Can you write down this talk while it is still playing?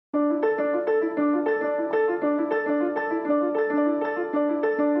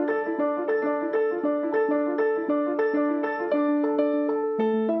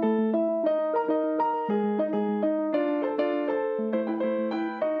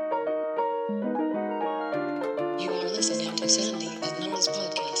Sandy and Nora's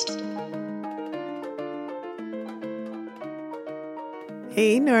podcast.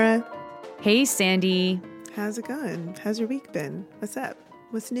 Hey, Nora. Hey, Sandy. How's it going? How's your week been? What's up?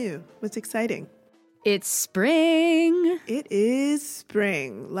 What's new? What's exciting? It's spring. It is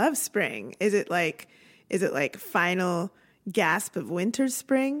spring. Love spring. Is it like final gasp of winter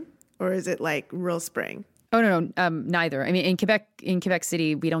spring, or is it like real spring? Oh, no, neither. I mean, in Quebec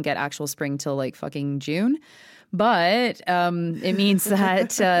City, we don't get actual spring till like fucking June. But it means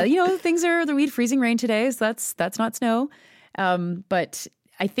that, things are the weed freezing rain today. So that's not snow. But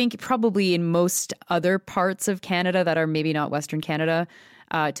I think probably in most other parts of Canada that are maybe not Western Canada,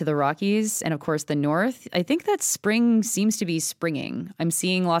 to the Rockies and, of course, the North, I think that spring seems to be springing. I'm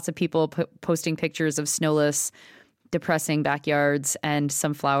seeing lots of people posting pictures of snowless, depressing backyards and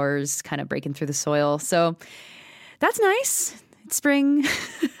some flowers kind of breaking through the soil. So that's nice. It's spring.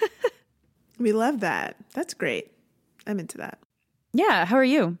 We love that. That's great. I'm into that. Yeah. How are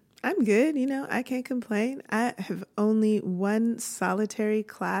you? I'm good. I can't complain. I have only one solitary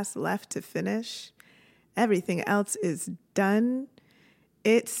class left to finish. Everything else is done.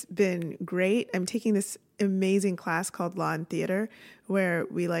 It's been great. I'm taking this amazing class called Law and Theater, where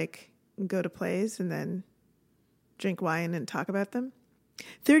we go to plays and then drink wine and talk about them.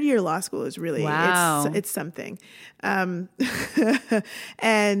 Third year law school is really, it's something. And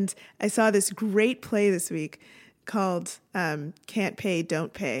I saw this great play this week called Can't Pay,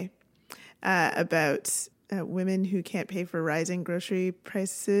 Don't Pay, about women who can't pay for rising grocery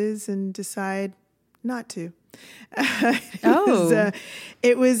prices and decide not to.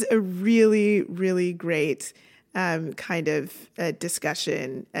 It was a really, really great kind of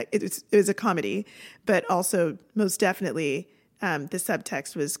discussion. It was a comedy, but also most definitely the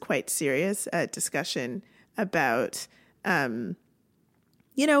subtext was quite serious. A discussion about what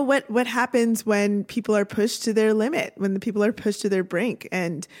happens when people are pushed to their limit, when the people are pushed to their brink,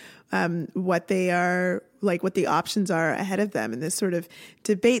 and what the options are ahead of them, and this sort of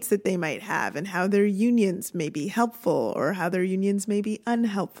debates that they might have, and how their unions may be helpful or how their unions may be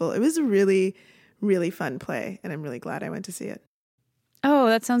unhelpful. It was a really, really fun play, and I'm really glad I went to see it. Oh,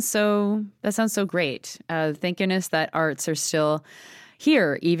 that sounds so great. Thank goodness that arts are still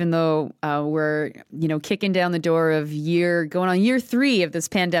here, even though we're, kicking down the door of going on year 3 of this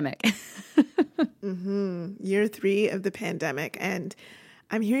pandemic. Mm-hmm. Year 3 of the pandemic. And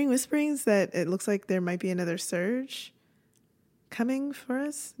I'm hearing whisperings that it looks like there might be another surge coming for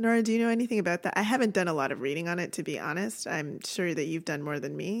us. Nora, do you know anything about that? I haven't done a lot of reading on it, to be honest. I'm sure that you've done more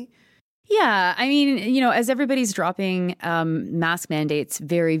than me. Yeah, I mean, as everybody's dropping mask mandates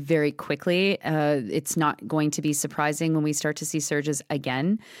very, very quickly, it's not going to be surprising when we start to see surges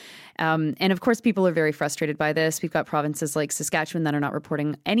again. And of course, people are very frustrated by this. We've got provinces like Saskatchewan that are not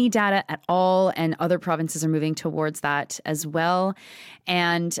reporting any data at all, and other provinces are moving towards that as well.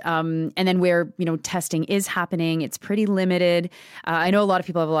 And then where, testing is happening, it's pretty limited. I know a lot of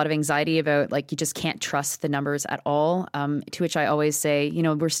people have a lot of anxiety about, you just can't trust the numbers at all, to which I always say,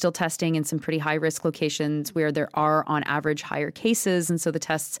 we're still testing in some pretty high-risk locations where there are, on average, higher cases. And so the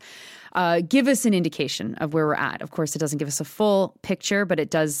tests give us an indication of where we're at. Of course, it doesn't give us a full picture, but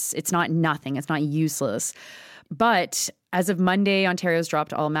it's not nothing. It's not useless. But as of Monday, Ontario's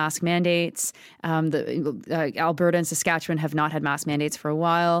dropped all mask mandates. Alberta and Saskatchewan have not had mask mandates for a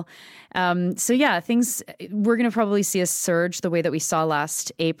while. We're going to probably see a surge the way that we saw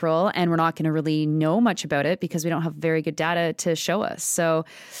last April, and we're not going to really know much about it because we don't have very good data to show us. So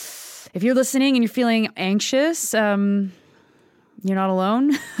if you're listening and you're feeling anxious, you're not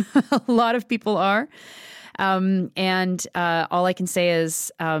alone. A lot of people are. And all I can say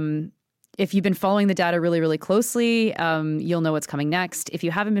is if you've been following the data really, really closely, you'll know what's coming next. If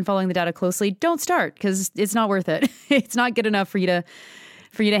you haven't been following the data closely, don't start because it's not worth it. It's not good enough for you to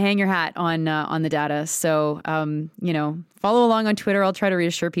hang your hat on the data. So, follow along on Twitter. I'll try to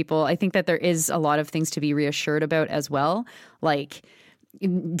reassure people. I think that there is a lot of things to be reassured about as well. Like,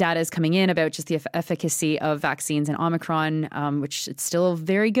 data is coming in about just the efficacy of vaccines and Omicron, which it's still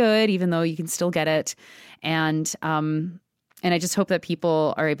very good, even though you can still get it. And I just hope that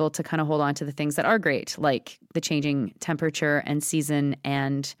people are able to kind of hold on to the things that are great, like the changing temperature and season.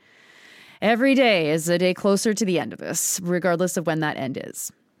 And every day is a day closer to the end of this, regardless of when that end is.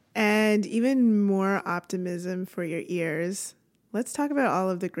 And even more optimism for your ears. Let's talk about all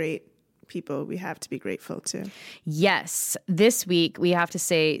of the great people we have to be grateful to. Yes. This week, we have to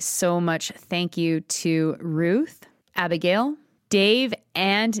say so much thank you to Ruth, Abigail, Dave,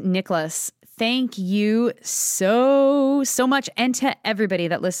 and Nicholas. Thank you so much. And to everybody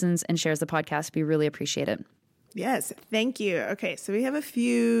that listens and shares the podcast. We really appreciate it. Yes, thank you. Okay, so we have a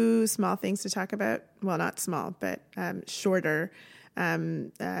few small things to talk about. Well, not small, but shorter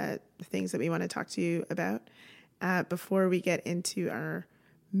things that we want to talk to you about before we get into our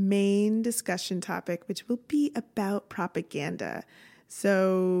main discussion topic, which will be about propaganda.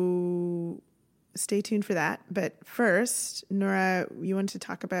 So stay tuned for that. But first, Nora, you wanted to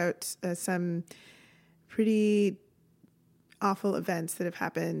talk about some pretty awful events that have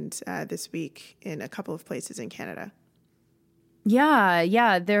happened this week in a couple of places in Canada.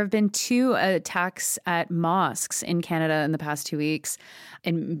 Yeah. There have been 2 attacks at mosques in Canada in the past 2 weeks,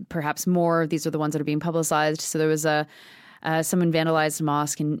 and perhaps more. These are the ones that are being publicized. So there was someone vandalized a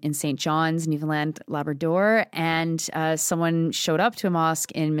mosque in St. John's, Newfoundland, Labrador, and someone showed up to a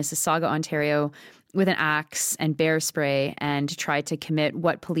mosque in Mississauga, Ontario, with an axe and bear spray and tried to commit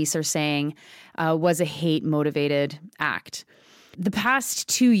what police are saying was a hate-motivated act. The past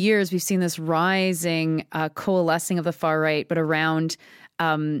 2 years, we've seen this rising coalescing of the far right, but around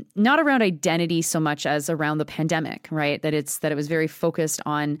not around identity so much as around the pandemic, right? That it was very focused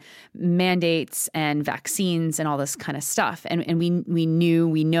on mandates and vaccines and all this kind of stuff. And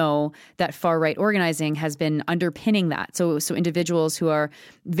we know that far right organizing has been underpinning that. So individuals who are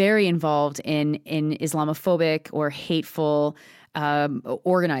very involved in Islamophobic or hateful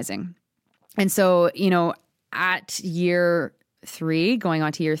organizing. And so, at year 3, going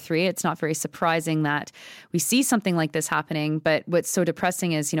on to year 3, it's not very surprising that we see something like this happening. But what's so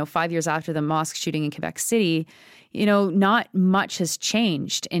depressing is, 5 years after the mosque shooting in Quebec City, not much has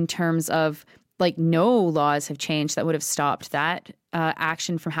changed in terms of no laws have changed that would have stopped that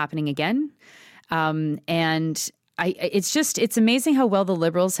action from happening again. It's amazing how well the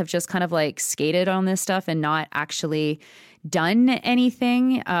Liberals have just kind of skated on this stuff and not actually done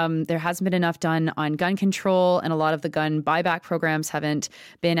anything. There hasn't been enough done on gun control, and a lot of the gun buyback programs haven't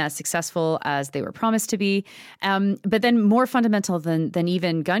been as successful as they were promised to be. But then more fundamental than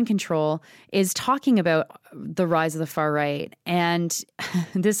even gun control is talking about the rise of the far right. And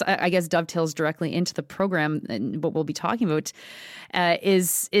this, I guess, dovetails directly into the program and what we'll be talking about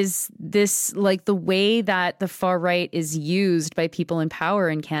is this the way that the far right is used by people in power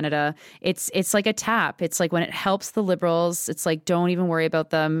in Canada. It's like a tap. It's like when it helps the Liberals, it's like, don't even worry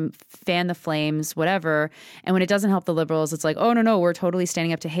about them, fan the flames, whatever. And when it doesn't help the Liberals, it's like, oh, no, we're totally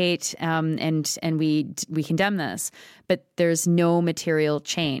standing up to hate and we condemn this. But there's no material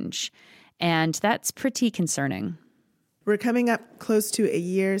change. And that's pretty concerning. We're coming up close to a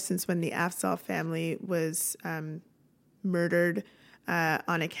year since when the Afzaal family was murdered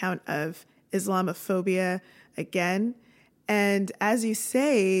on account of Islamophobia again. And as you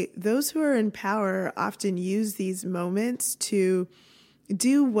say, those who are in power often use these moments to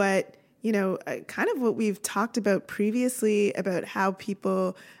do what, kind of what we've talked about previously about how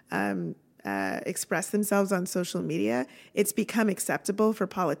people express themselves on social media. It's become acceptable for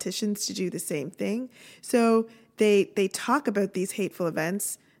politicians to do the same thing. So they talk about these hateful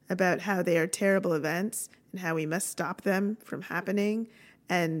events, about how they are terrible events and how we must stop them from happening,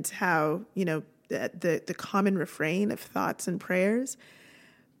 and how, the common refrain of thoughts and prayers.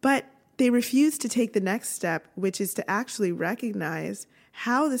 But they refuse to take the next step, which is to actually recognize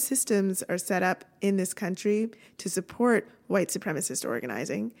how the systems are set up in this country to support white supremacist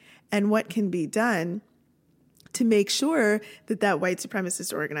organizing and what can be done to make sure that white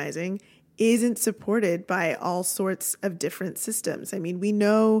supremacist organizing isn't supported by all sorts of different systems. I mean, we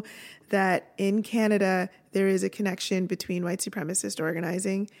know that in Canada, there is a connection between white supremacist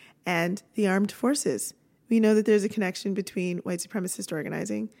organizing and the armed forces. We know that there's a connection between white supremacist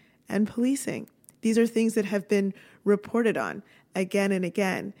organizing and policing. These are things that have been reported on again and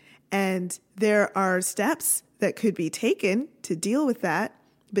again. And there are steps that could be taken to deal with that,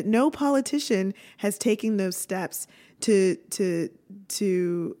 but no politician has taken those steps to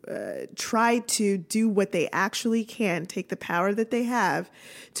try to do what they actually can, take the power that they have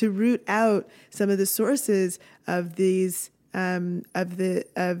to root out some of the sources of these of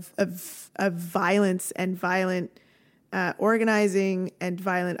violence and violent organizing and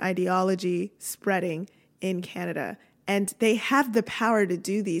violent ideology spreading in Canada. And they have the power to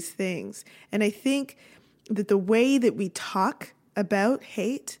do these things. And I think that the way that we talk about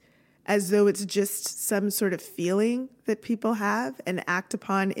hate as though it's just some sort of feeling that people have and act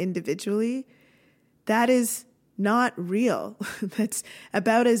upon individually, that is not real. That's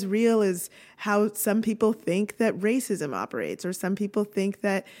about as real as how some people think that racism operates, or some people think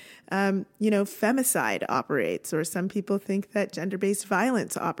that, femicide operates, or some people think that gender-based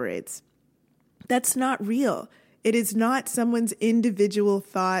violence operates. That's not real. It is not someone's individual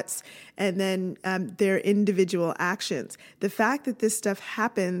thoughts and then their individual actions. The fact that this stuff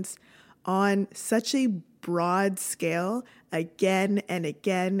happens on such a broad scale again and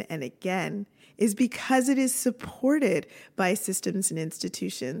again and again is because it is supported by systems and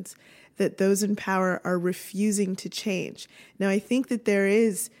institutions that those in power are refusing to change. Now, I think that there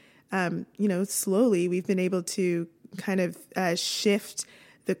is, slowly we've been able to kind of shift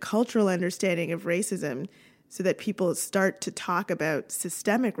the cultural understanding of racism so that people start to talk about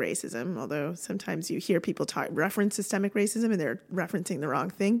systemic racism, although sometimes you hear people reference systemic racism and they're referencing the wrong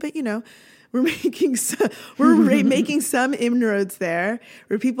thing. But, we're making making some inroads there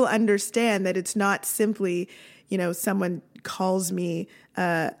where people understand that it's not simply, someone calls me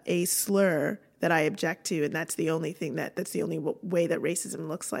a slur that I object to, and that's the only thing that's the only way that racism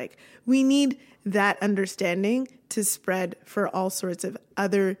looks like. We need that understanding to spread for all sorts of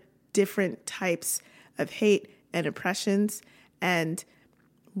other different types of hate and oppressions. And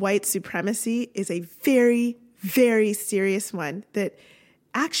white supremacy is a very, very serious one that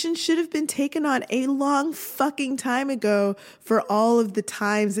action should have been taken on a long fucking time ago for all of the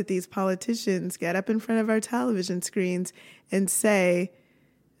times that these politicians get up in front of our television screens and say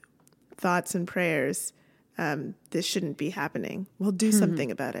thoughts and prayers. This shouldn't be happening. We'll do something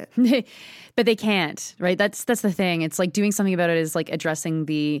about it. But they can't, right? That's the thing. It's like doing something about it is like addressing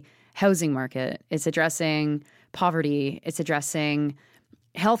the housing market. It's addressing poverty. It's addressing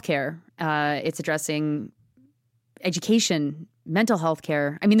healthcare. It's addressing education, mental health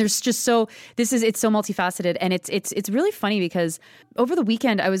care. I mean, there's just it's so multifaceted. And it's really funny because over the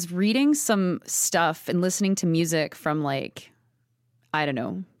weekend I was reading some stuff and listening to music from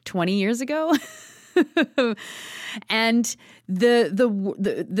 20 years ago. And the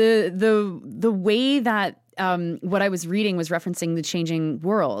way that what I was reading was referencing the changing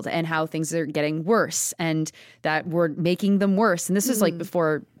world and how things are getting worse and that we're making them worse. And this was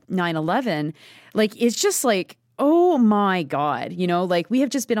before 9/11. It's just oh my God, we have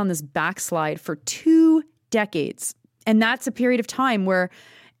just been on this backslide for 2 decades. And that's a period of time where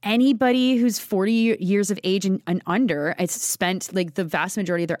anybody who's 40 years of age and under has spent the vast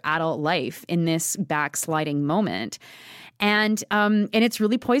majority of their adult life in this backsliding moment. And it's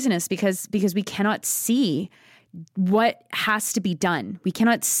really poisonous because we cannot see what has to be done. We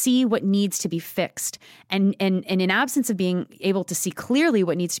cannot see what needs to be fixed. And in absence of being able to see clearly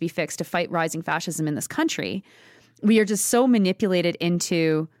what needs to be fixed to fight rising fascism in this country, we are just so manipulated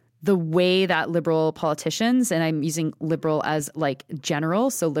into the way that liberal politicians, and I'm using liberal as general,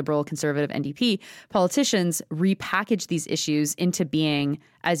 so liberal, conservative, NDP politicians repackage these issues into being,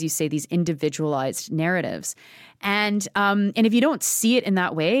 as you say, these individualized narratives. And if you don't see it in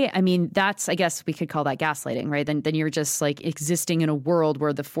that way, I mean, I guess we could call that gaslighting, right? Then you're just existing in a world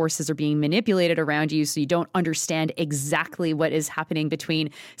where the forces are being manipulated around you, so you don't understand exactly what is happening between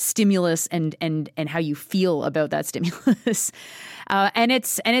stimulus and how you feel about that stimulus. And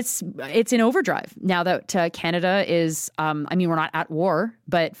it's in overdrive now that Canada is. We're not at war,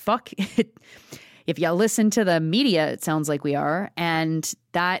 but fuck it. If you listen to the media, it sounds like we are, and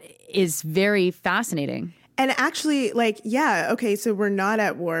that is very fascinating. And actually, okay, so we're not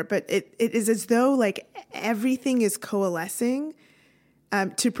at war, but it is as though everything is coalescing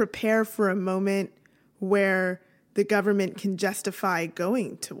to prepare for a moment where the government can justify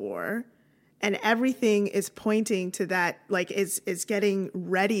going to war. And everything is pointing to that, is getting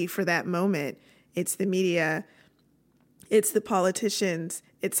ready for that moment. It's the media, it's the politicians,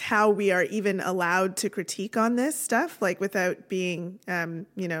 it's how we are even allowed to critique on this stuff, without being,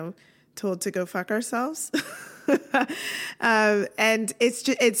 told to go fuck ourselves. And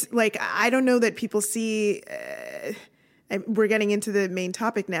it's I don't know that people see, we're getting into the main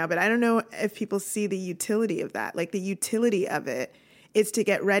topic now, but I don't know if people see the utility of that. The utility of it is to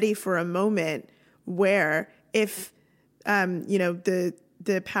get ready for a moment where if, the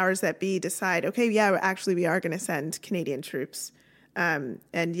powers that be decide, okay, yeah, actually we are going to send Canadian troops. And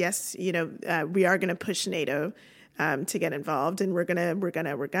yes, we are going to push NATO to get involved, and we're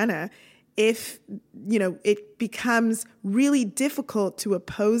gonna. If, it becomes really difficult to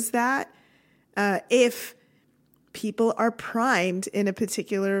oppose that if people are primed in a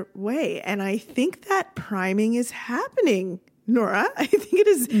particular way. And I think that priming is happening, Nora. I think it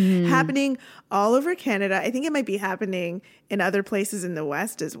is happening all over Canada. I think it might be happening in other places in the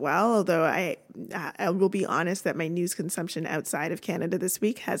West as well, although I will be honest that my news consumption outside of Canada this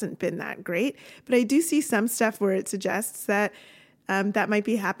week hasn't been that great. But I do see some stuff where it suggests that that might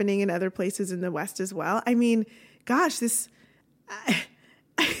be happening in other places in the West as well. I mean, gosh,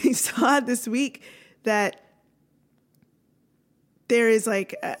 I saw this week that there is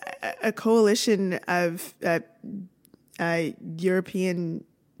a coalition of European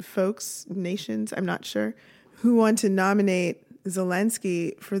nations, I'm not sure, who want to nominate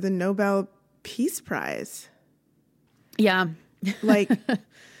Zelensky for the Nobel Peace Prize. Yeah. Like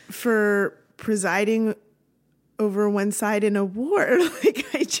for presiding over one side in a war. Like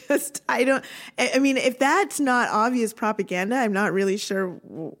I mean, if that's not obvious propaganda, I'm not really sure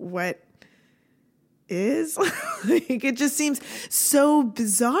what is. Like, it just seems so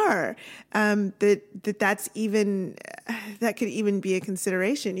bizarre that's even, that could even be a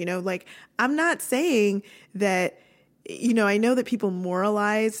consideration, like, I'm not saying that, I know that people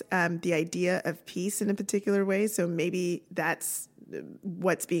moralize the idea of peace in a particular way. So maybe that's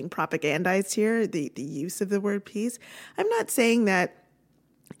what's being propagandized here, the use of the word peace. I'm not saying that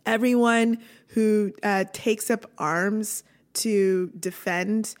everyone who takes up arms to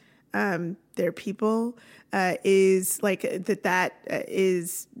defend their people is like that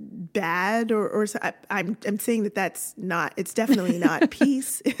is bad or I'm saying that that's not, it's definitely not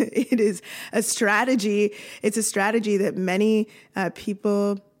peace. It is a strategy. It's a strategy that many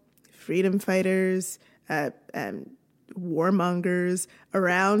people, freedom fighters, warmongers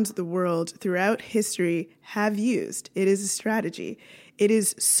around the world throughout history have used. It is a strategy. It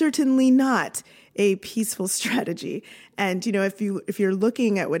is certainly not a peaceful strategy. And, if you're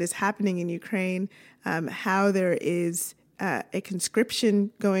looking at what is happening in Ukraine, how there is a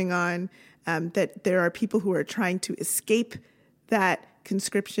conscription going on, that there are people who are trying to escape that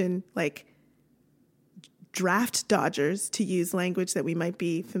conscription, like draft dodgers, to use language that we might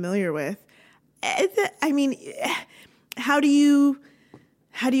be familiar with. I mean, how do you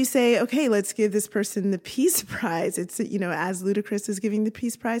say, okay, let's give this person the Peace Prize? It's, as ludicrous as giving the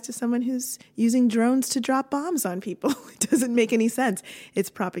Peace Prize to someone who's using drones to drop bombs on people. It doesn't make any sense. It's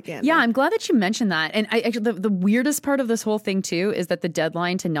propaganda. Yeah, I'm glad that you mentioned that. And I actually, the weirdest part of this whole thing too is that the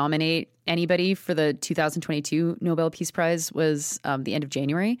deadline to nominate anybody for the 2022 Nobel Peace Prize was the end of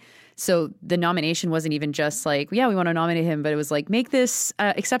January. So the nomination wasn't even just like, yeah, we want to nominate him, but it was like, make this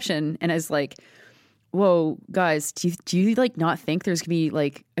exception. And I was like, whoa, guys, do you like not think there's gonna be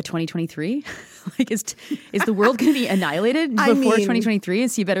like a 2023? Like, is the world gonna be annihilated before 2023?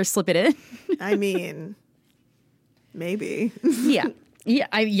 And so you better slip it in. I mean, maybe. Yeah.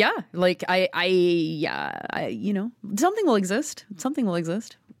 Something will exist. Something will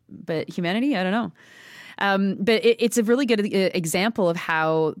exist. But humanity, I don't know. But it's a really good example of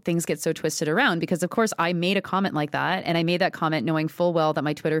how things get so twisted around, because, of course, I made a comment like that. And I made that comment knowing full well that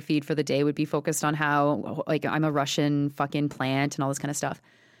my Twitter feed for the day would be focused on how, like, I'm a Russian fucking plant and all this kind of stuff.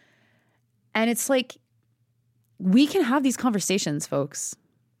 And it's like, we can have these conversations, folks.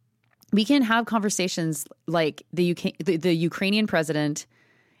 We can have conversations like the Ukrainian president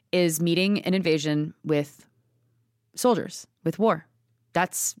is meeting an invasion with soldiers, with war.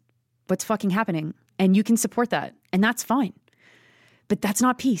 That's what's fucking happening. And you can support that. And that's fine. But that's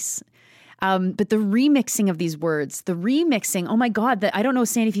not peace. But the remixing of these words, oh my God, I don't know,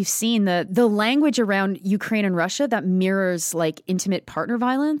 Sandy, if you've seen the language around Ukraine and Russia that mirrors like intimate partner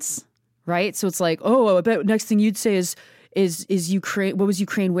violence, right? So it's like, oh, I bet next thing you'd say is Ukraine, what was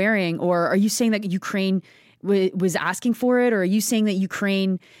Ukraine wearing? Or are you saying that Ukraine was asking for it? Or are you saying that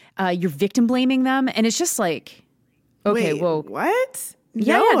Ukraine, you're victim blaming them? And it's just like, okay, wait, whoa. What?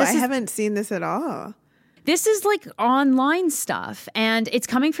 Yeah, no, I haven't seen this at all. This is like online stuff, and it's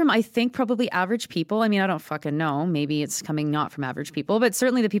coming from, I think, probably average people. I mean, I don't fucking know. Maybe it's coming not from average people, but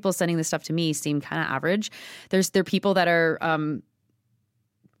certainly the people sending this stuff to me seem kind of average. There are people that are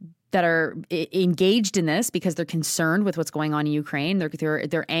engaged in this because they're concerned with what's going on in Ukraine.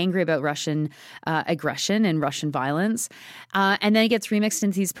 They're angry about Russian aggression and Russian violence, and then it gets remixed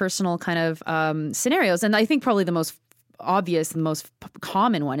into these personal kind of scenarios. And I think probably the most obvious, the most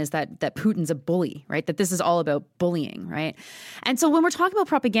common one is that Putin's a bully, right? That this is all about bullying, right? And so when we're talking about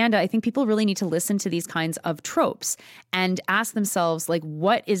propaganda, I think people really need to listen to these kinds of tropes and ask themselves, like,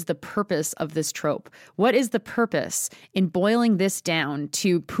 what is the purpose of this trope? What is the purpose in boiling this down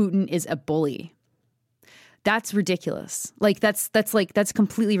to Putin is a bully? That's ridiculous. Like that's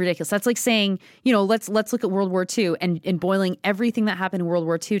completely ridiculous. That's like saying, let's look at World War II and boiling everything that happened in World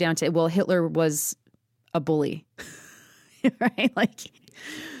War II down to, well, Hitler was a bully. Right? Like,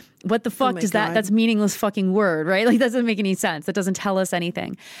 what the fuck does that? That's a meaningless fucking word, right? Like, that doesn't make any sense. That doesn't tell us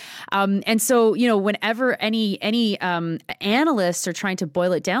anything. And so, whenever any analysts are trying to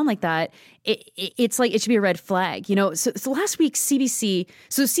boil it down like that, it's like it should be a red flag. So last week CBC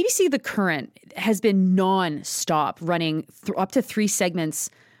The Current has been nonstop running up to 3 segments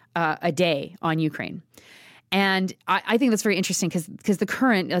a day on Ukraine. And I think that's very interesting because the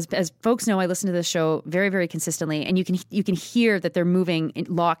current, as folks know, I listen to this show very, very consistently, and you can hear that they're moving in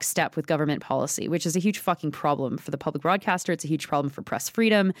lockstep with government policy, which is a huge fucking problem for the public broadcaster. It's a huge problem for press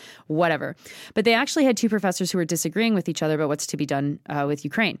freedom, whatever. But they actually had two professors who were disagreeing with each other about what's to be done with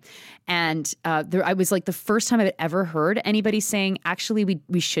Ukraine. And I was like the first time I've ever heard anybody saying, actually,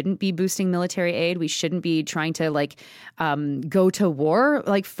 we shouldn't be boosting military aid. We shouldn't be trying to go to war,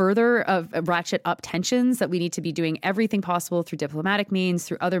 further ratchet up tensions, that we need to be doing everything possible through diplomatic means,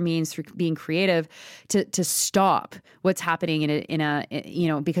 through other means, through being creative to stop what's happening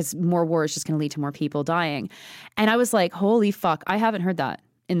because more war is just going to lead to more people dying. And I was like, holy fuck, I haven't heard that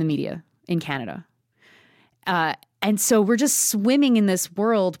in the media in Canada. And so we're just swimming in this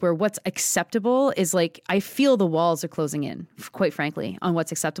world where what's acceptable is I feel the walls are closing in, quite frankly, on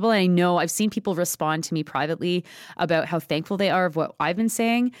what's acceptable. And I know I've seen people respond to me privately about how thankful they are of what I've been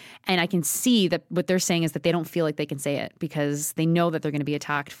saying. And I can see that what they're saying is that they don't feel like they can say it because they know that they're going to be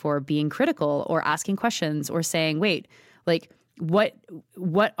attacked for being critical or asking questions or saying, wait, what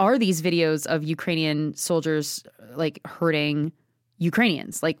are these videos of Ukrainian soldiers hurting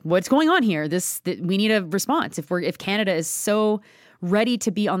Ukrainians? What's going on here? We need a response. If Canada is so ready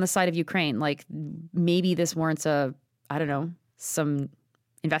to be on the side of Ukraine, maybe this warrants some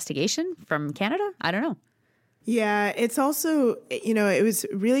investigation from Canada. I don't know. Yeah, it's also, it was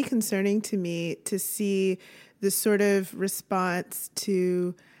really concerning to me to see the sort of response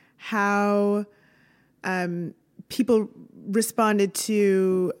to how people responded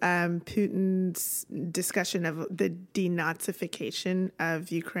to Putin's discussion of the denazification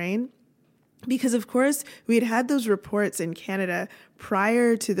of Ukraine. Because, of course, we had those reports in Canada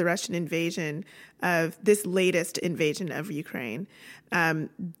prior to the Russian invasion of this latest invasion of Ukraine,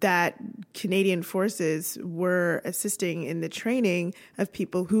 that Canadian forces were assisting in the training of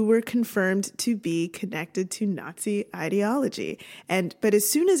people who were confirmed to be connected to Nazi ideology. But as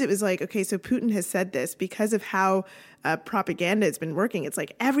soon as it was okay, so Putin has said this because of how propaganda has been working, it's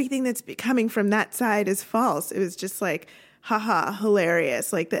everything that's coming from that side is false. It was just haha,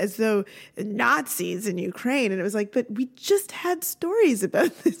 hilarious, as though Nazis in Ukraine. And it was but we just had stories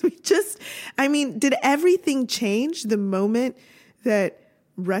about this. Did everything change the moment that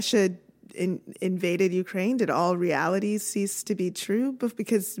Russia invaded Ukraine? Did all realities cease to be true?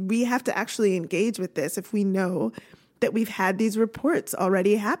 Because we have to actually engage with this if we know that we've had these reports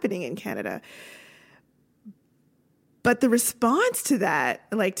already happening in Canada. But the response to that,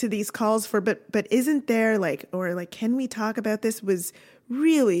 to these calls for, but isn't there can we talk about this, was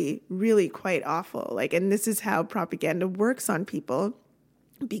really, really quite awful. And this is how propaganda works on people,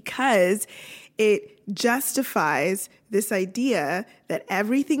 because it justifies this idea that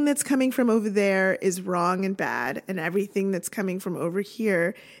everything that's coming from over there is wrong and bad, and everything that's coming from over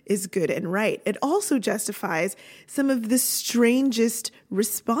here is good and right. It also justifies some of the strangest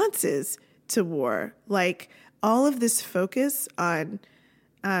responses to war, all of this focus on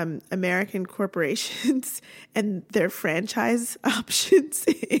American corporations and their franchise options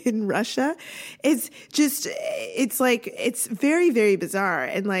in Russia is just, it's very, very bizarre.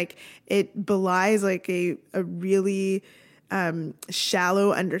 And it belies a really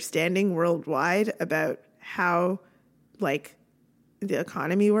shallow understanding worldwide about how the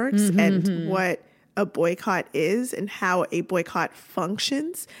economy works and what a boycott is and how a boycott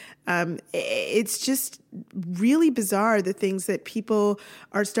functions. It's just really bizarre, the things that people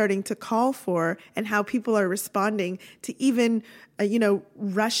are starting to call for and how people are responding to even,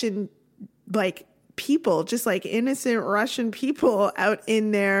 Russian, people, just innocent Russian people out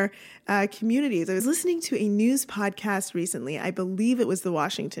in their communities. I was listening to a news podcast recently. I believe it was the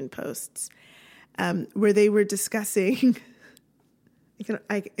Washington Post's, where they were discussing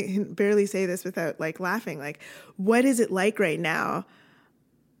I can barely say this without laughing. What is it like right now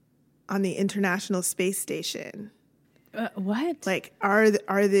on the International Space Station? What? Are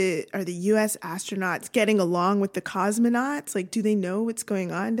the U.S. astronauts getting along with the cosmonauts? Do they know what's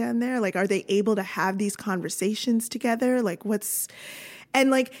going on down there? Are they able to have these conversations together?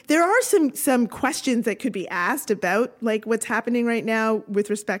 And there are some questions that could be asked about what's happening right now with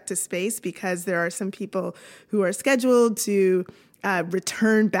respect to space, because there are some people who are scheduled to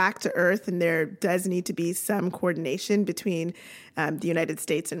return back to Earth, and there does need to be some coordination between the United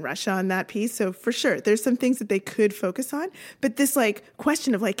States and Russia on that piece. So for sure, there's some things that they could focus on. But this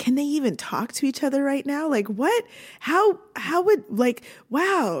question of can they even talk to each other right now? What? How would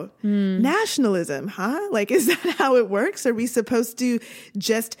wow, nationalism, huh? Is that how it works? Are we supposed to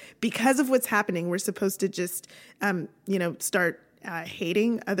just, because of what's happening, we're supposed to just start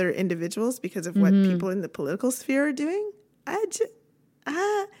hating other individuals because of what people in the political sphere are doing?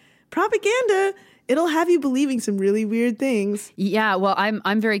 Propaganda it'll have you believing some really weird things. Yeah, well,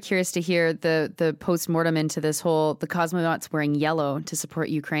 I'm very curious to hear the post-mortem into this whole the cosmonauts wearing yellow to support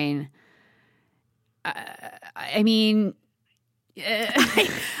Ukraine. I mean,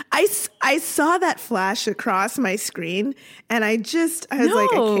 I saw that flash across my screen, and I was like,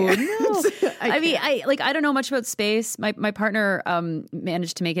 I can't. I don't know much about space. My partner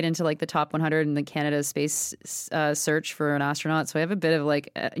managed to make it into like the top 100 in the Canada space search for an astronaut. So I have a bit of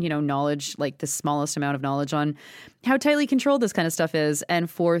knowledge, like the smallest amount of knowledge on how tightly controlled this kind of stuff is. And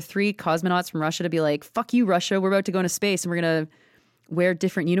for 3 cosmonauts from Russia to be like, "Fuck you, Russia! We're about to go into space, and we're gonna wear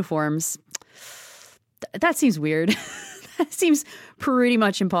different uniforms." That seems weird. That seems pretty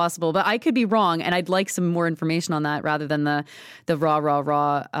much impossible, but I could be wrong, and I'd like some more information on that rather than the raw,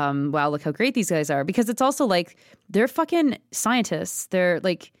 wow, look how great these guys are. Because it's also like, they're fucking scientists. They're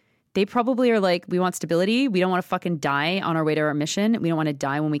like, they probably are like, we want stability. We don't want to fucking die on our way to our mission. We don't want to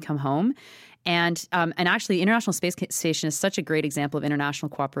die when we come home. And actually, the International Space Station is such a great example of international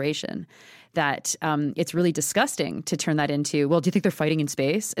cooperation that it's really disgusting to turn that into, well, do you think they're fighting in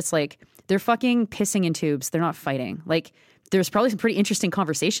space? It's like, they're fucking pissing in tubes. They're not fighting. Like, there's probably some pretty interesting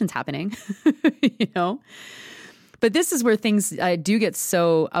conversations happening, you know? But this is where things do get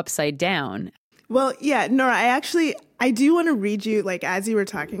so upside down. Well, yeah, Nora, I do want to read you, like, as you were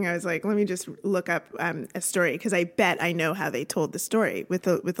talking, I was like, let me just look up a story, because I bet I know how they told the story with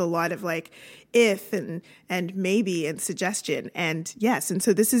a lot of like if and maybe and suggestion. And yes, and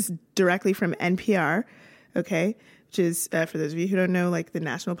so this is directly from NPR, okay, which is, for those of you who don't know, like the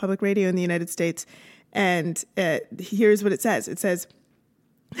National Public Radio in the United States. And here's what it says. It says,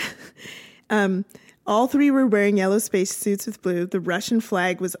 all 3 were wearing yellow spacesuits with blue. The Russian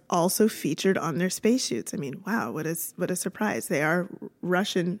flag was also featured on their spacesuits. I mean, wow, what a surprise. They are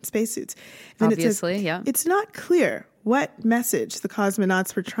Russian spacesuits. And obviously, it says, yeah. It's not clear what message the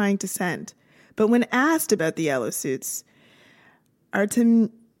cosmonauts were trying to send. But when asked about the yellow suits, I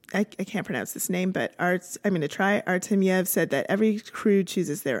can't pronounce this name, but I'm going to try. Artemyev said that every crew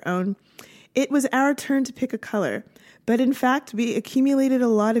chooses their own. It was our turn to pick a color, but in fact, we accumulated a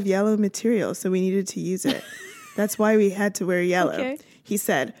lot of yellow material, so we needed to use it. That's why we had to wear yellow, okay. He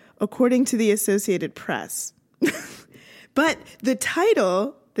said, according to the Associated Press. But the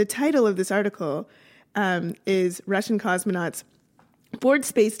title of this article is Russian cosmonauts board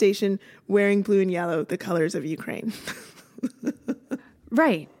space station wearing blue and yellow, the colors of Ukraine.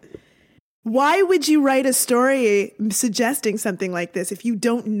 Right. Why would you write a story suggesting something like this if you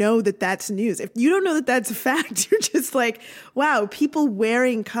don't know that that's news? If you don't know that that's a fact, you're just like, wow, people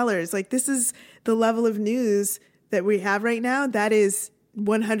wearing colors. Like, this is the level of news that we have right now. That is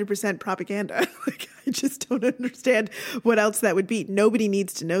 100% propaganda. Like, I just don't understand what else that would be. Nobody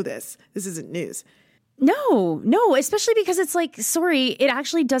needs to know this. This isn't news. No, especially because it's like, sorry, it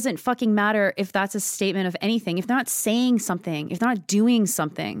actually doesn't fucking matter if that's a statement of anything. If they're not saying something, if they're not doing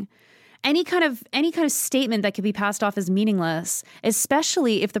something. Any kind of statement that could be passed off as meaningless,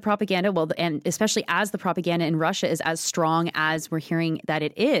 especially if the propaganda, and especially as the propaganda in Russia is as strong as we're hearing that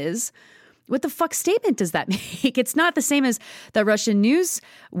it is, what the fuck statement does that make? It's not the same as the Russian news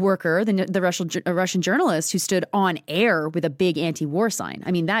worker, the Russian journalist who stood on air with a big anti-war sign.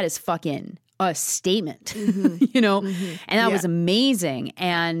 I mean, that is fucking a statement, you know? Mm-hmm. And that was amazing.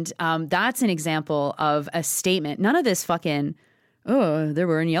 And that's an example of a statement. None of this fucking... oh, they're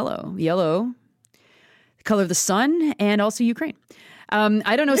wearing yellow, the color of the sun, and also Ukraine.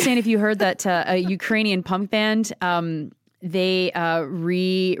 I don't know, Stan, if you heard that a Ukrainian punk band, they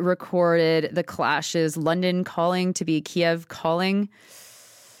re-recorded The Clash's London Calling to be Kiev Calling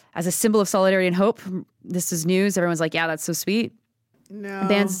as a symbol of solidarity and hope. This is news. Everyone's like, yeah, that's so sweet. No.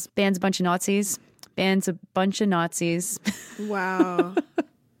 Band's a bunch of Nazis. Wow.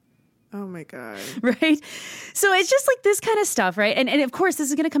 Oh my God. Right? So it's just like this kind of stuff, right? And of course, this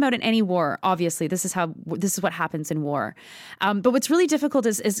is going to come out in any war. Obviously, this is what happens in war. But what's really difficult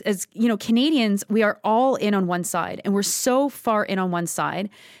is, you know, Canadians, we are all in on one side, and we're so far in on one side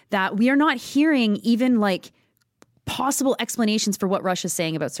that we are not hearing even like possible explanations for what Russia's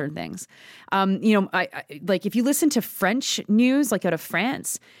saying about certain things. You know, I like if you listen to French news, like out of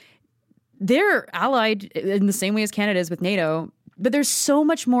France, they're allied in the same way as Canada is with NATO. But there's so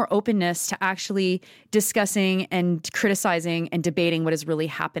much more openness to actually discussing and criticizing and debating what is really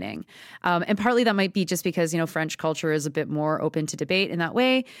happening. And partly that might be just because, you know, French culture is a bit more open to debate in that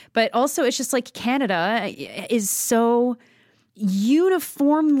way. But also it's just like Canada is so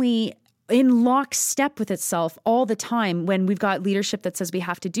uniformly in lockstep with itself all the time when we've got leadership that says we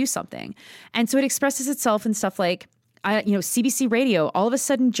have to do something. And so it expresses itself in stuff like CBC Radio, all of a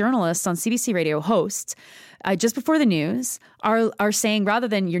sudden journalists on CBC Radio, hosts, just before the news are saying, rather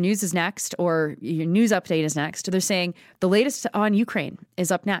than your news is next or your news update is next, they're saying the latest on Ukraine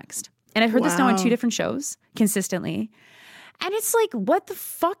is up next. And I've heard this now on 2 different shows consistently. And it's like, what the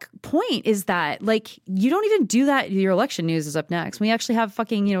fuck point is that? Like, you don't even do that. Your election news is up next. We actually have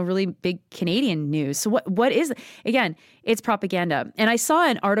fucking, really big Canadian news. So what is, again, it's propaganda. And I saw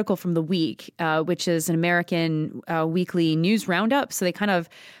an article from The Week, which is an American weekly news roundup. So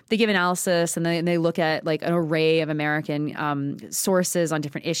they give analysis and they look at like an array of American sources on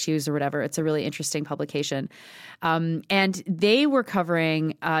different issues or whatever. It's a really interesting publication. And they were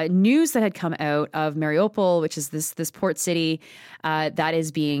covering news that had come out of Mariupol, which is this port city that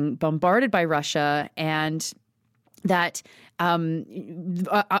is being bombarded by Russia, and that a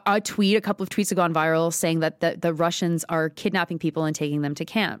couple of tweets have gone viral saying that the Russians are kidnapping people and taking them to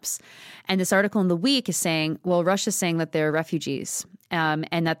camps. And this article in The Week is saying, well, Russia's saying that they're refugees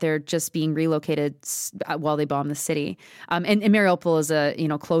and that they're just being relocated while they bomb the city. And Mariupol is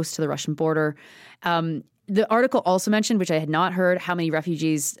close to the Russian border. The article also mentioned, which I had not heard, how many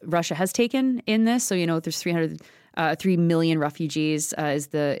refugees Russia has taken in this. So, there's 3 million refugees is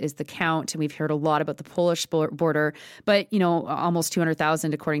the count. And we've heard a lot about the Polish border. But, almost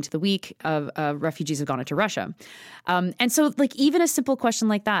 200,000, according to The Week, of refugees have gone into Russia. And so, like, even a simple question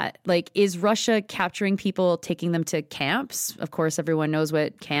like that, like, is Russia capturing people, taking them to camps? Of course, everyone knows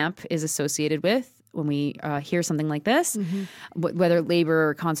what camp is associated with when we hear something like this, whether labor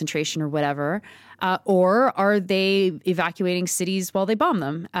or concentration or whatever. Or are they evacuating cities while they bomb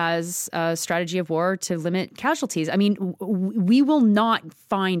them as a strategy of war to limit casualties? I mean, we will not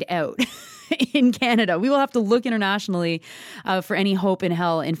find out in Canada. We will have to look internationally for any hope in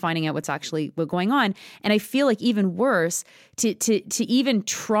hell in finding out what's going on. And I feel like even worse, to even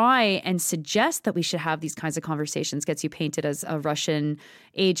try and suggest that we should have these kinds of conversations gets you painted as a Russian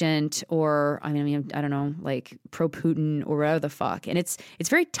agent or, I don't know, like pro-Putin or whatever the fuck. And it's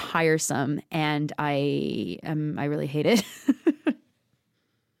very tiresome, and I really hate it.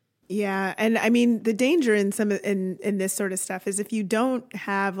 Yeah. And I mean, the danger in in this sort of stuff is if you don't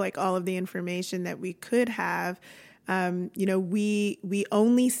have like all of the information that we could have, we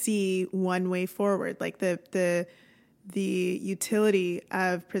only see one way forward. Like the utility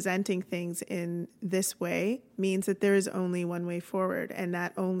of presenting things in this way means that there is only one way forward. And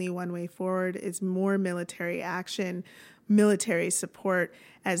that only one way forward is more military action, military support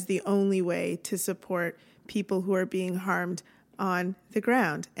as the only way to support people who are being harmed on the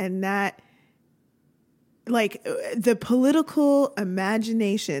ground. And that, like, the political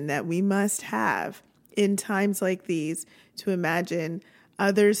imagination that we must have in times like these to imagine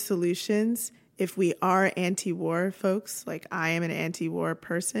other solutions. If we are anti-war folks, like I am an anti-war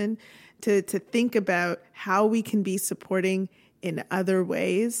person, to think about how we can be supporting in other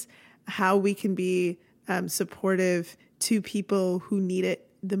ways, how we can be supportive to people who need it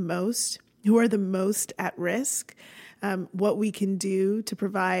the most, who are the most at risk, what we can do to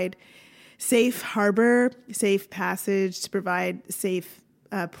provide safe harbor, safe passage, to provide safe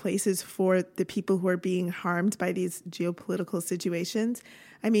places for the people who are being harmed by these geopolitical situations.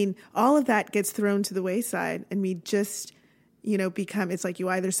 I mean, all of that gets thrown to the wayside, and we just, it's like you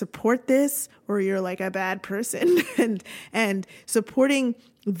either support this or you're like a bad person. and supporting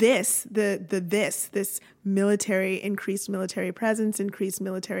this, this military, increased military presence, increased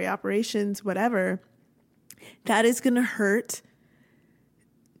military operations, whatever, that is going to hurt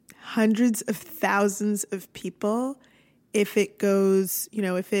hundreds of thousands of people if it goes,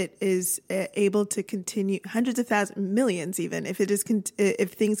 if it is able to continue, hundreds of thousands, millions even, if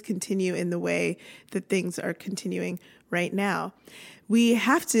things continue in the way that things are continuing right now. We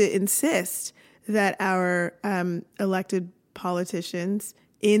have to insist that our elected politicians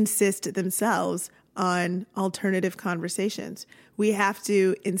insist themselves on alternative conversations. We have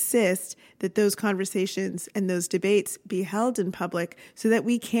to insist that those conversations and those debates be held in public so that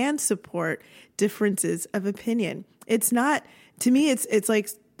we can support differences of opinion. It's not, to me,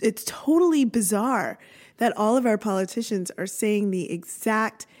 it's totally bizarre that all of our politicians are saying the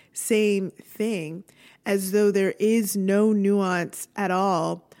exact same thing as though there is no nuance at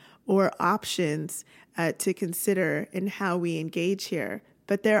all or options to consider in how we engage here.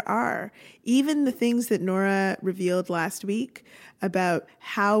 But there are. Even the things that Nora revealed last week about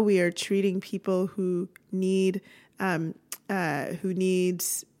how we are treating people who need, I don't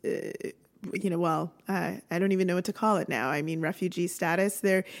even know what to call it now. I mean, refugee status.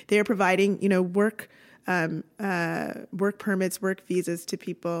 They're providing, work work permits, work visas to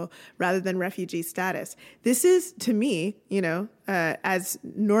people rather than refugee status. This is, to me, as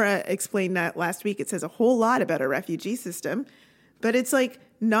Nora explained that last week, it says a whole lot about our refugee system, but it's like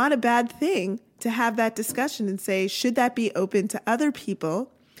not a bad thing to have that discussion and say, should that be open to other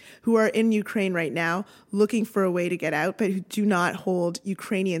people who are in Ukraine right now looking for a way to get out, but who do not hold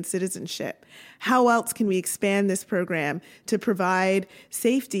Ukrainian citizenship? How else can we expand this program to provide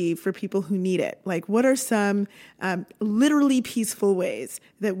safety for people who need it? Like, what are some literally peaceful ways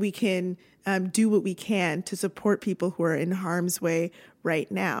that we can do what we can to support people who are in harm's way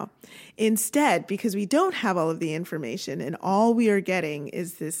right now? Instead, because we don't have all of the information and all we are getting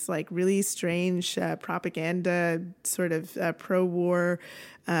is this like really strange propaganda sort of pro-war,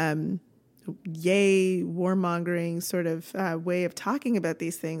 warmongering sort of way of talking about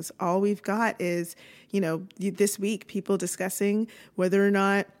these things. All we've got is, this week people discussing whether or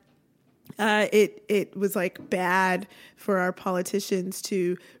not it was like bad for our politicians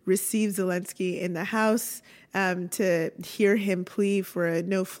to receive Zelensky in the House, to hear him plea for a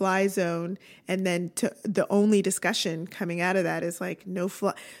no-fly zone, and then the only discussion coming out of that is like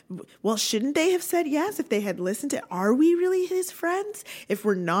no-fly. Well, shouldn't they have said yes if they had listened to? Are we really his friends? If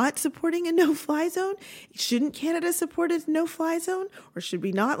we're not supporting a no-fly zone, shouldn't Canada support a no-fly zone, or should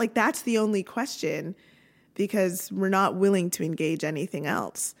we not? Like, that's the only question, because we're not willing to engage anything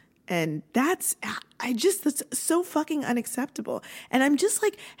else. And that's so fucking unacceptable. And I'm just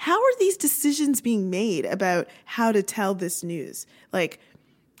like, how are these decisions being made about how to tell this news? Like,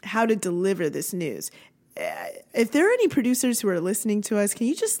 how to deliver this news? If there are any producers who are listening to us, can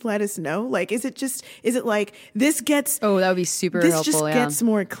you just let us know? Like, is it like this gets... Oh, that would be super helpful. This just gets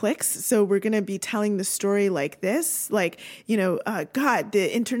more clicks, so we're going to be telling the story like this? Like, God,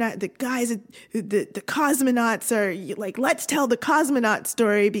 the internet, the guys, the cosmonauts are like, let's tell the cosmonaut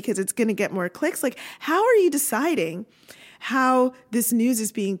story because it's going to get more clicks. Like, how are you deciding how this news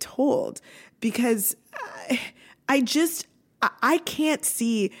is being told? Because I can't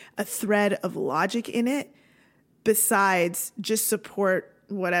see a thread of logic in it besides just support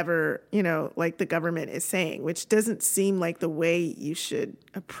whatever, like the government is saying, which doesn't seem like the way you should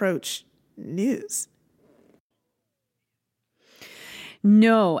approach news.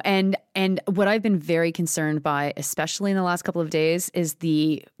 No. And what I've been very concerned by, especially in the last couple of days, is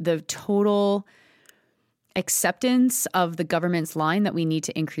the total acceptance of the government's line that we need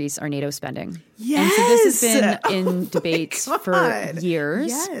to increase our NATO spending. Yes. And so this has been in debates for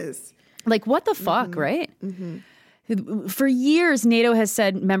years. Yes. Like, what the fuck, right? Mm-hmm. For years, NATO has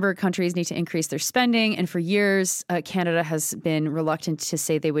said member countries need to increase their spending. And for years, Canada has been reluctant to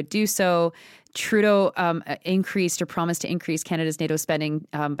say they would do so. Trudeau increased or promised to increase Canada's NATO spending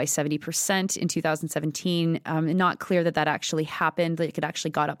by 70% in 2017. Not clear that actually happened, like it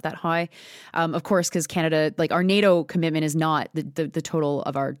actually got up that high. Of course, because Canada, like our NATO commitment is not the total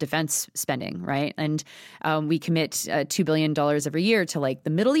of our defense spending, right? And we commit $2 billion every year to like the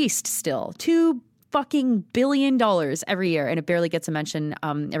Middle East still. $2 fucking billion every year. And it barely gets a mention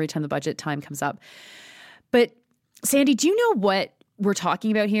every time the budget time comes up. But Sandy, do you know what we're talking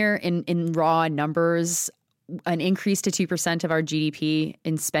about here in raw numbers? An increase to 2% of our GDP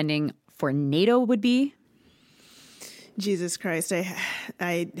in spending for NATO would be? Jesus Christ,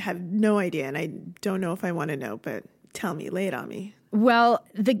 I have no idea, and I don't know if I want to know, but tell me, lay it on me. Well,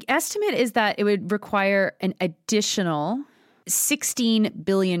 the estimate is that it would require an additional $16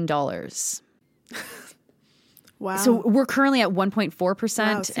 billion. Wow. So we're currently at 1.4%.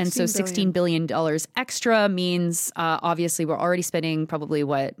 Wow, and so $16 billion extra means obviously we're already spending probably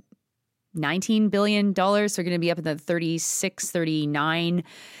 $19 billion. So we're going to be up in the 39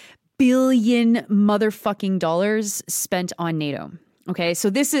 billion motherfucking dollars spent on NATO. Okay.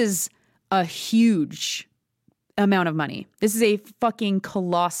 So this is a huge amount of money. This is a fucking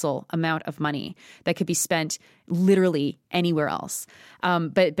colossal amount of money that could be spent literally anywhere else.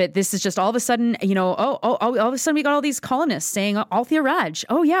 But this is just all of a sudden, all of a sudden we got all these columnists saying Althea Raj,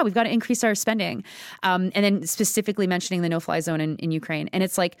 oh yeah, we've got to increase our spending. And then specifically mentioning the no-fly zone in Ukraine. And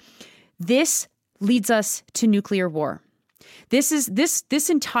it's like, this leads us to nuclear war. This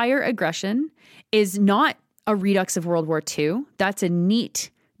entire aggression is not a redux of World War II. That's a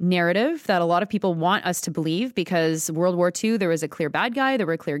neat narrative that a lot of people want us to believe, because World War II, there was a clear bad guy, there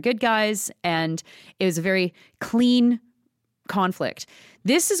were clear good guys, and it was a very clean conflict.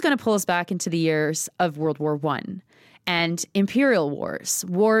 This is going to pull us back into the years of World War I and imperial wars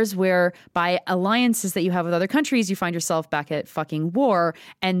where by alliances that you have with other countries, you find yourself back at fucking war.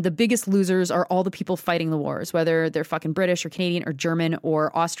 And the biggest losers are all the people fighting the wars, whether they're fucking British or Canadian or German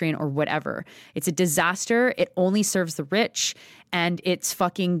or Austrian or whatever. It's a disaster. It only serves the rich. and it's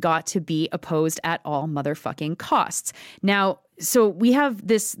fucking got to be opposed at all motherfucking costs. Now, so we have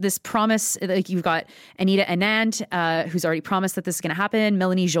this promise, like you've got Anita Anand, who's already promised that this is going to happen.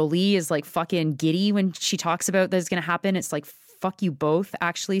 Melanie Joly is like fucking giddy when she talks about that it's going to happen. It's like, fuck you both,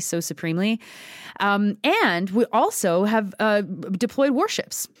 actually, so supremely. And we also have deployed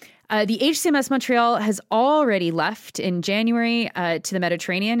warships. The HCMS Montreal has already left in January to the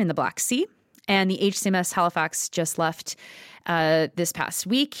Mediterranean in the Black Sea. And the HCMS Halifax just left this past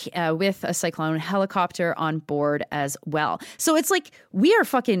week with a Cyclone helicopter on board as well. So it's like we are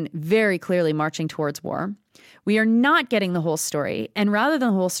fucking very clearly marching towards war. We are not getting the whole story. And rather than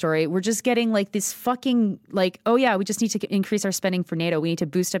the whole story, we're just getting like this fucking like, oh yeah, we just need to increase our spending for NATO. We need to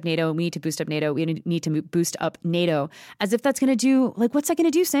boost up NATO. We need to boost up NATO. We need to boost up NATO. As if that's going to do, like, what's that going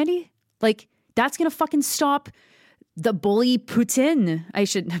to do, Sandy? Like, that's going to fucking stop the bully Putin.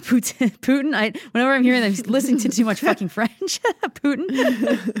 Putin. Whenever I'm hearing that, I'm listening to too much fucking French.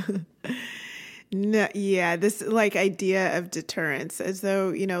 Putin. No, yeah, this like idea of deterrence, as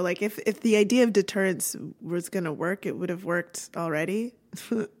though, you know, like if the idea of deterrence was going to work, it would have worked already,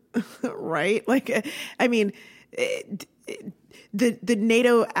 right? Like, I mean, the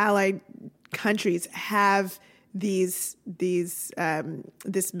NATO allied countries have this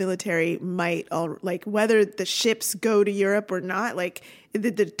military might, all like whether the ships go to Europe or not, like the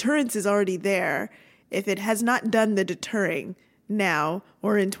deterrence is already there. If it has not done the deterring now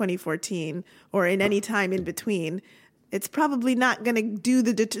or in 2014 or in any time in between, it's probably not going to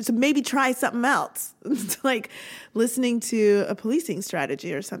do so maybe try something else. It's like listening to a policing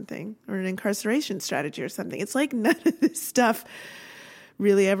strategy or something, or an incarceration strategy or something. It's like none of this stuff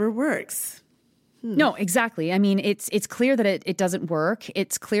really ever works. No, exactly. I mean, it's clear that it doesn't work.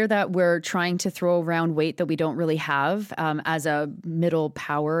 It's clear that we're trying to throw around weight that we don't really have as a middle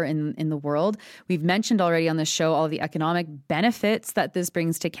power in the world. We've mentioned already on this show all the economic benefits that this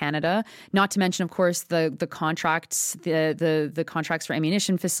brings to Canada. Not to mention, of course, the contracts, the contracts for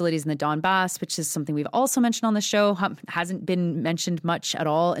ammunition facilities in the Donbass, which is something we've also mentioned on the show. Hasn't been mentioned much at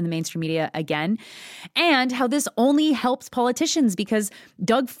all in the mainstream media again. And how this only helps politicians because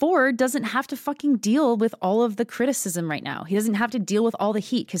Doug Ford doesn't have to fucking deal with all of the criticism right now. He doesn't have to deal with all the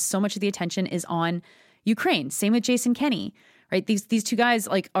heat because so much of the attention is on Ukraine. Same with Jason Kenney, right? These two guys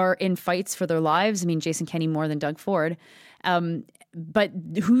like are in fights for their lives. I mean, Jason Kenney more than Doug Ford. But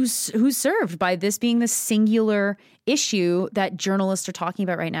who's served by this being the singular issue that journalists are talking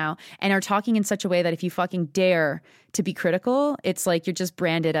about right now and are talking in such a way that if you fucking dare to be critical, it's like you're just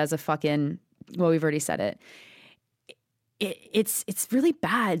branded as a fucking, well, we've already said it. It's really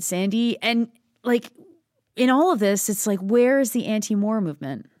bad, Sandy. And like in all of this, it's like, where is the anti-war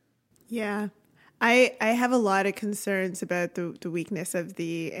movement? Yeah. I have a lot of concerns about the weakness of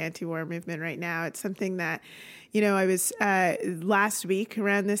the anti-war movement right now. It's something that, you know, I was last week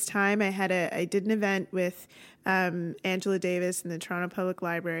around this time, I did an event with Angela Davis in the Toronto Public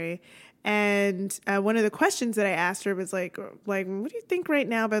Library. And one of the questions that I asked her was like, what do you think right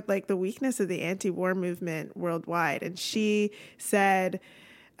now about like the weakness of the anti-war movement worldwide? And she said,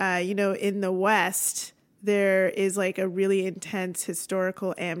 you know, in the West, there is like a really intense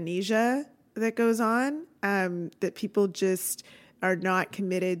historical amnesia that goes on, that people just are not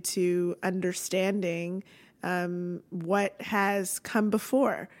committed to understanding what has come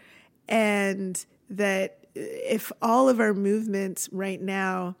before. And that if all of our movements right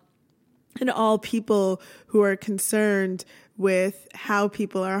now and all people who are concerned with how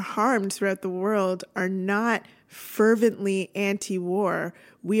people are harmed throughout the world are not fervently anti-war,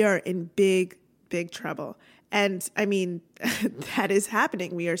 we are in big, big trouble. And I mean, that is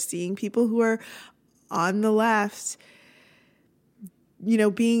happening. We are seeing people who are on the left, you know,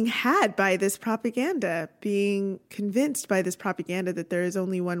 being had by this propaganda, being convinced by this propaganda that there is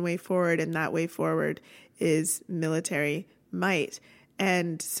only one way forward, and that way forward is military might.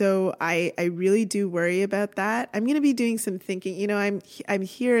 And so I really do worry about that. I'm going to be doing some thinking. You know, I'm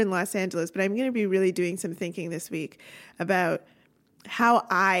here in Los Angeles, but I'm going to be really doing some thinking this week about how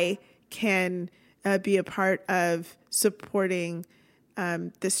I can be a part of supporting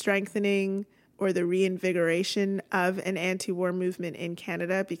the strengthening or the reinvigoration of an anti-war movement in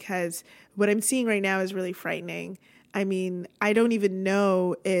Canada, because what I'm seeing right now is really frightening. I mean, I don't even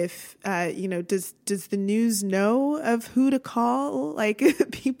know if, you know, does the news know of who to call, like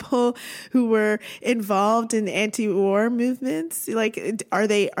people who were involved in anti-war movements? Like, are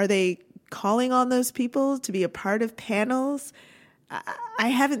they calling on those people to be a part of panels? I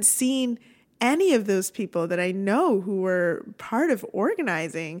haven't seen any of those people that I know who were part of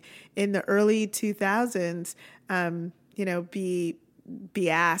organizing in the early 2000s, you know, be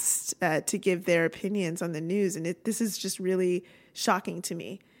asked to give their opinions on the news. And this is just really shocking to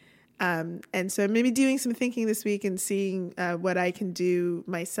me. And so I'm maybe doing some thinking this week and seeing what I can do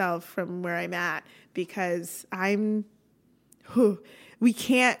myself from where I'm at, because we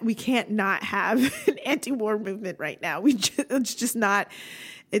can't not have an anti-war movement right now. It's not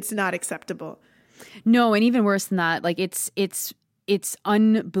acceptable. No, and even worse than that, like it's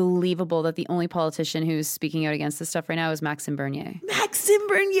unbelievable that the only politician who's speaking out against this stuff right now is Maxime Bernier. Maxime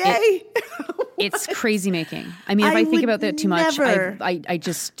Bernier. It's crazy making. I mean, if I think about that too much, I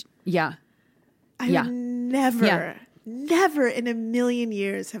just, yeah. I would never in a million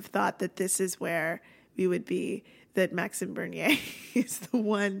years have thought that this is where we would be, that Maxime Bernier is the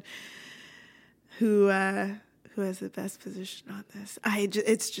one who has the best position on this.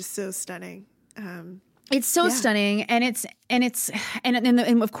 It's just so stunning. It's so stunning, and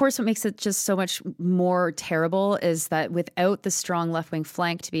of course, what makes it just so much more terrible is that without the strong left-wing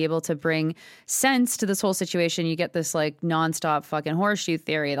flank to be able to bring sense to this whole situation, you get this like nonstop fucking horseshoe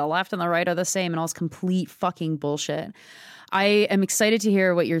theory. The left and the right are the same, and all this complete fucking bullshit. I am excited to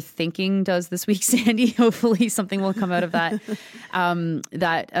hear what your thinking does this week, Sandy. Hopefully, something will come out of that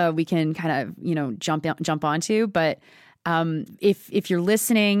that we can kind of jump onto. But if you're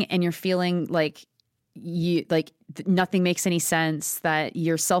listening and you're feeling like nothing makes any sense, that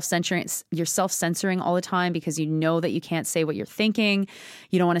you're self-censoring all the time because you know that you can't say what you're thinking,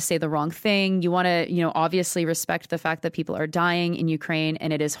 you don't want to say the wrong thing, you want to obviously respect the fact that people are dying in Ukraine,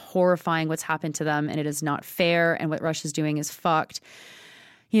 and it is horrifying what's happened to them, and it is not fair, and what Russia's doing is fucked.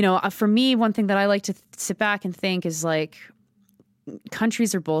 For me, one thing that I like to sit back and think is like,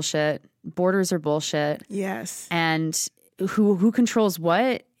 countries are bullshit, borders are bullshit. Yes. And who controls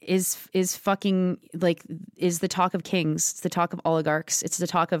what is fucking like is the talk of kings. It's the talk of oligarchs. It's the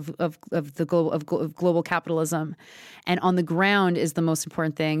talk of global capitalism, and on the ground is the most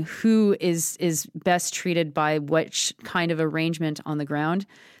important thing. Who is best treated by which kind of arrangement on the ground?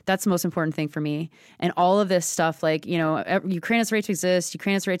 That's the most important thing for me. And all of this stuff, like Ukraine has the right to exist.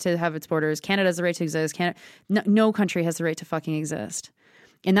 Ukraine has the right to have its borders. Canada has the right to exist. No country has the right to fucking exist.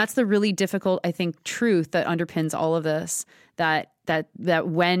 And that's the really difficult, I think, truth that underpins all of this, that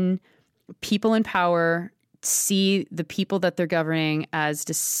when people in power see the people that they're governing as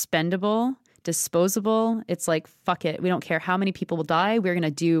disposable, it's like, fuck it. We don't care how many people will die. We're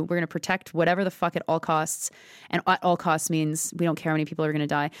going to protect whatever the fuck at all costs. And at all costs means we don't care how many people are going to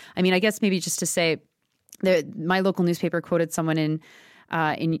die. I mean, I guess maybe just to say my local newspaper quoted someone in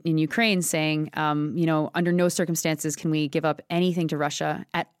Ukraine saying, under no circumstances can we give up anything to Russia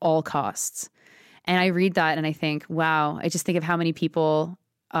at all costs. And I read that and I think, wow, I just think of how many people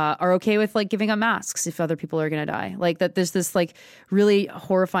are okay with like giving up masks if other people are going to die. Like that there's this like really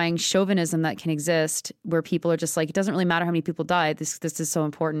horrifying chauvinism that can exist where people are just like, it doesn't really matter how many people die. This is so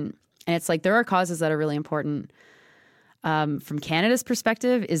important. And it's like, there are causes that are really important. From Canada's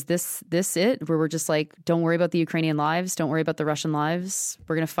perspective, is this it? Where we're just like, don't worry about the Ukrainian lives, don't worry about the Russian lives.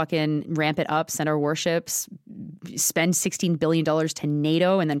 We're gonna fucking ramp it up, send our warships, spend $16 billion to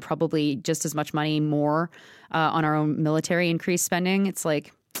NATO, and then probably just as much money more on our own military increased spending. It's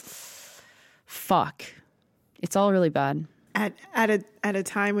like, fuck, it's all really bad. At a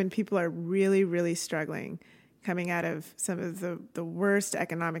time when people are really, really struggling, coming out of some of the worst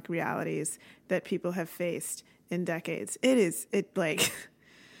economic realities that people have faced in decades.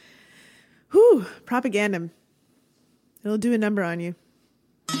 Propaganda. It'll do a number on you.